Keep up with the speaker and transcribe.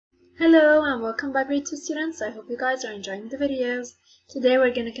Hello and welcome back, grade 2 students. I hope you guys are enjoying the videos. Today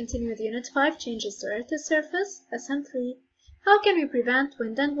we're going to continue with Unit 5, Changes to Earth's Surface, Lesson 3. How can we prevent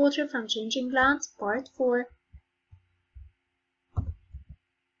wind and water from changing land, Part 4.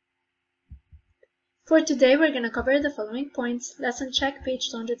 For today we're going to cover the following points. Lesson check, page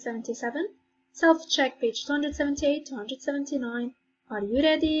 277. Self-check, page 278 to 279. Are you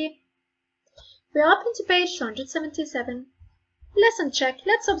ready? We're up into page 277. Lesson check.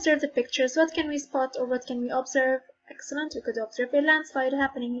 Let's observe the pictures. What can we spot or what can we observe? Excellent. We could observe a landslide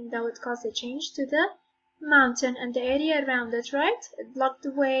happening that would cause a change to the mountain and the area around it, right? It blocked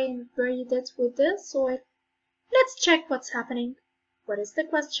the way and buried it with the soil. Let's check what's happening. What is the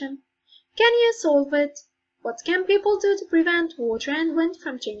question? Can you solve it? What can people do to prevent water and wind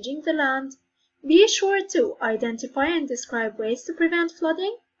from changing the land? Be sure to identify and describe ways to prevent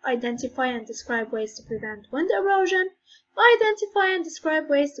flooding. Identify and describe ways to prevent wind erosion. Identify and describe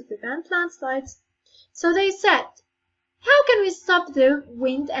ways to prevent landslides. So they said, how can we stop the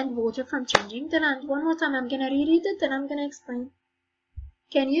wind and water from changing the land? One more time, I'm going to reread it, then I'm going to explain.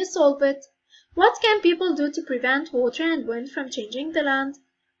 Can you solve it? What can people do to prevent water and wind from changing the land?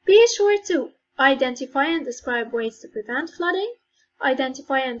 Be sure to identify and describe ways to prevent flooding.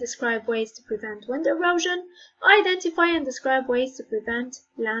 Identify and describe ways to prevent wind erosion. Identify and describe ways to prevent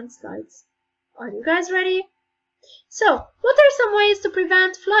landslides. Are you guys ready? So, what are some ways to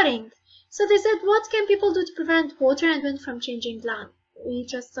prevent flooding? So they said, what can people do to prevent water and wind from changing land? We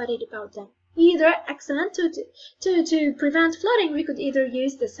just studied about them. Either, excellent, to prevent flooding, we could either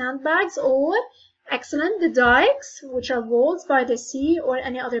use the sandbags or, excellent, the dikes, which are walls by the sea or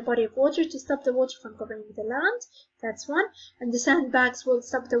any other body of water to stop the water from covering the land. That's one. And the sandbags will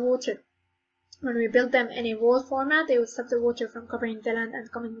stop the water. When we build them in a wall format, they will stop the water from covering the land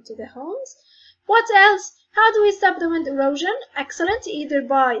and coming into the homes. What else? How do we stop the wind erosion? Excellent, either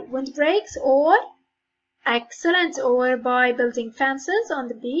by windbreaks or by building fences on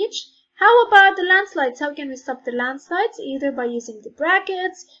the beach. How about the landslides? How can we stop the landslides? Either by using the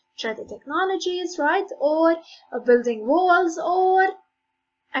brackets, which are the technologies, right? Or building walls, or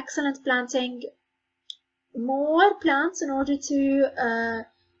excellent, planting more plants in order to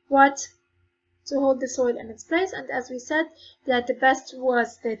to hold the soil in its place. And as we said, that the best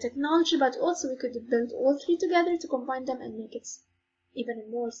was the technology, but also we could build all three together to combine them and make it even a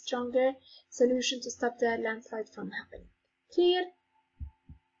more stronger solution to stop the landslide from happening. Clear?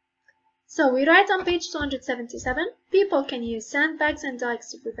 So we write on page 277, people can use sandbags and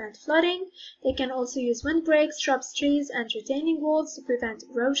dikes to prevent flooding. They can also use windbreaks, shrubs, trees, and retaining walls to prevent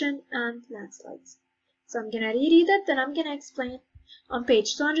erosion and landslides. So I'm going to reread it, then I'm going to explain. On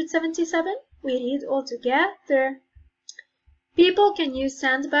page 277, we read all together. People can use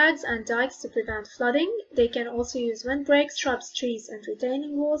sandbags and dikes to prevent flooding. They can also use windbreaks, shrubs, trees, and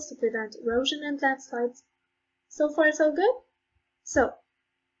retaining walls to prevent erosion and landslides. So far, so good? So,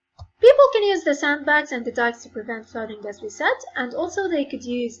 people can use the sandbags and the dikes to prevent flooding, as we said, and also they could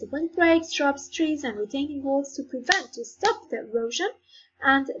use the windbreaks, shrubs, trees, and retaining walls to stop the erosion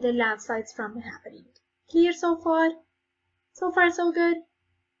and the landslides from happening. Clear so far? So far, so good?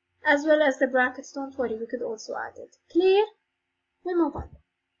 As well as the brackets, don't worry, we could also add it. Clear? We move on.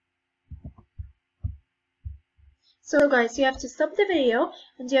 So guys, you have to stop the video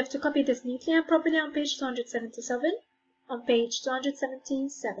and you have to copy this neatly and properly on page 277. On page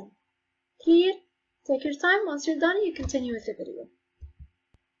 277. Clear? Take your time. Once you're done, you continue with the video.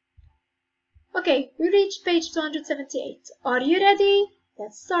 Okay, we reached page 278. Are you ready?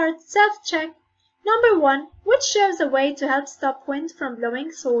 Let's start. Self-check. Number 1, which shows a way to help stop wind from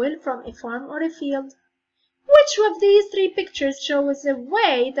blowing soil from a farm or a field? Which of these three pictures shows a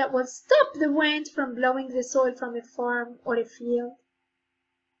way that will stop the wind from blowing the soil from a farm or a field?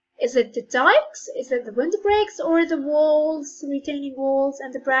 Is it the dikes? Is it the windbreaks or the walls, retaining walls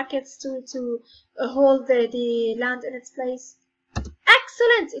and the brackets to hold the land in its place?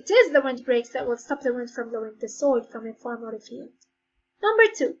 Excellent! It is the windbreaks that will stop the wind from blowing the soil from a farm or a field. Number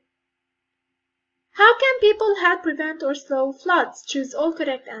 2. How can people help prevent or slow floods? Choose all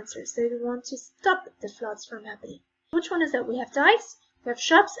correct answers. So we want to stop the floods from happening. Which one is that? We have dikes, we have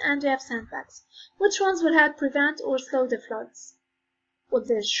shrubs, and we have sandbags. Which ones will help prevent or slow the floods? Would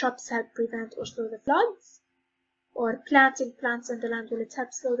the shrubs help prevent or slow the floods? Or planting plants in the land, will it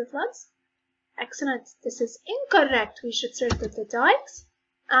help slow the floods? Excellent. This is incorrect. We should circle the dikes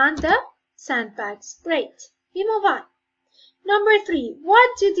and the sandbags. Great. We move on. Number 3,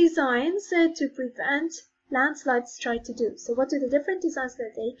 what do designs to prevent landslides try to do? So what do the different designs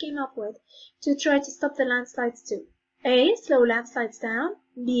that they came up with to try to stop the landslides do? A, slow landslides down.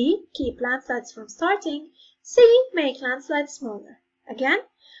 B, keep landslides from starting. C, make landslides smaller. Again,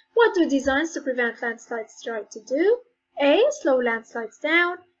 What do designs to prevent landslides try to do? A. Slow landslides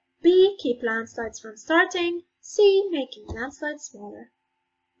down. B. Keep landslides from starting. C. Making landslides smaller.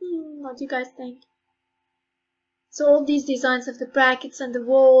 What do you guys think? So all these designs of the brackets and the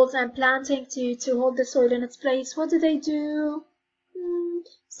walls and planting to hold the soil in its place, what do?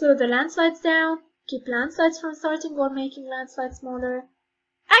 Slow the landslides down, keep landslides from starting or making landslides smaller.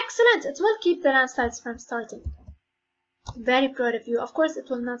 Excellent! It will keep the landslides from starting. Very proud of you. Of course, it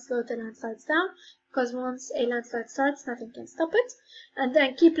will not slow the landslides down, because once a landslide starts, nothing can stop it. And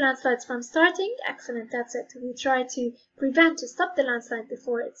then keep landslides from starting. Excellent, that's it. We try to stop the landslide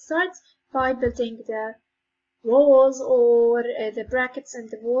before it starts by building the walls or the brackets and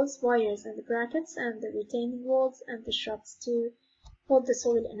the walls, wires and the brackets and the retaining walls and the shrubs to hold the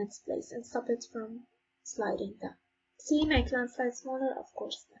soil in its place and stop it from sliding down. See, make landslides smaller? Of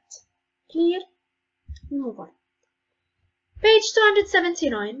course not. Clear? We move on. Page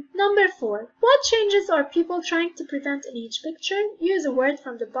 279, number 4. What changes are people trying to prevent in each picture? Use a word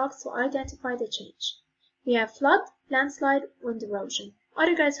from the box to identify the change. We have flood, landslide, wind erosion. Are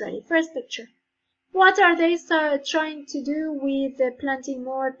you guys ready? First picture. What are they trying to do with planting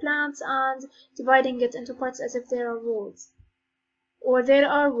more plants and dividing it into parts as if there are walls? Or there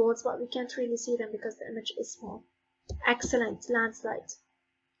are walls, but we can't really see them because the image is small. Excellent, landslide.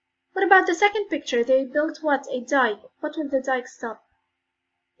 What about the second picture? They built what? A dike. What will the dike stop?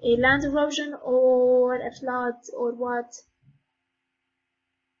 A land erosion or a flood or what?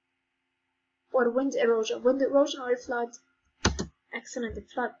 Or wind erosion. Wind erosion or a flood? Excellent, a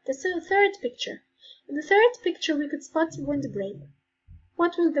flood. The third picture. In the third picture, we could spot windbreak.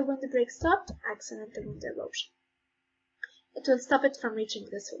 What will the windbreak stop? Excellent, the wind erosion. It will stop it from reaching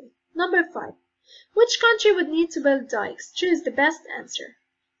the soil. Number 5. Which country would need to build dikes? Choose the best answer.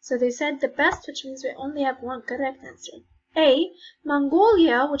 So they said the best, which means we only have one correct answer. A.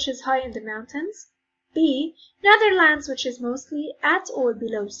 Mongolia, which is high in the mountains. B. Netherlands, which is mostly at or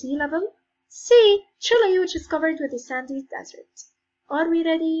below sea level. C. Chile, which is covered with a sandy desert. Are we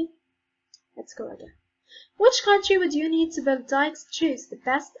ready? Let's go again. Which country would you need to build dikes? Choose the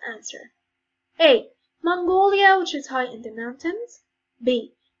best answer. A. Mongolia, which is high in the mountains.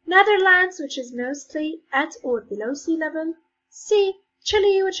 B. Netherlands, which is mostly at or below sea level. C.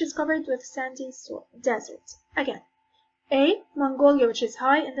 Chile, which is covered with sandy desert. Again. A. Mongolia, which is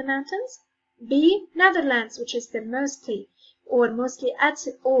high in the mountains. B. Netherlands, which is the mostly at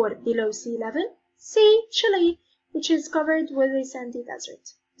or below sea level. C. Chile, which is covered with a sandy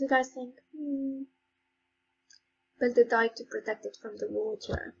desert. Do you guys think? Build a dike to protect it from the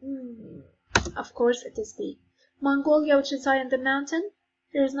water. Of course it is B. Mongolia, which is high in the mountain.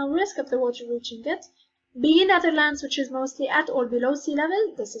 There is no risk of the water reaching it. B. Netherlands, which is mostly at or below sea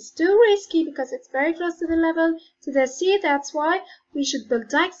level. This is too risky because it's very close to the level to the sea. That's why we should build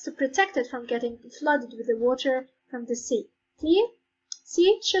dikes to protect it from getting flooded with the water from the sea. Clear?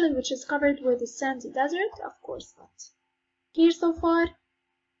 C. Chile, which is covered with a sandy desert. Of course not. Clear so far?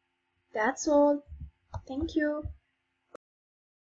 That's all. Thank you.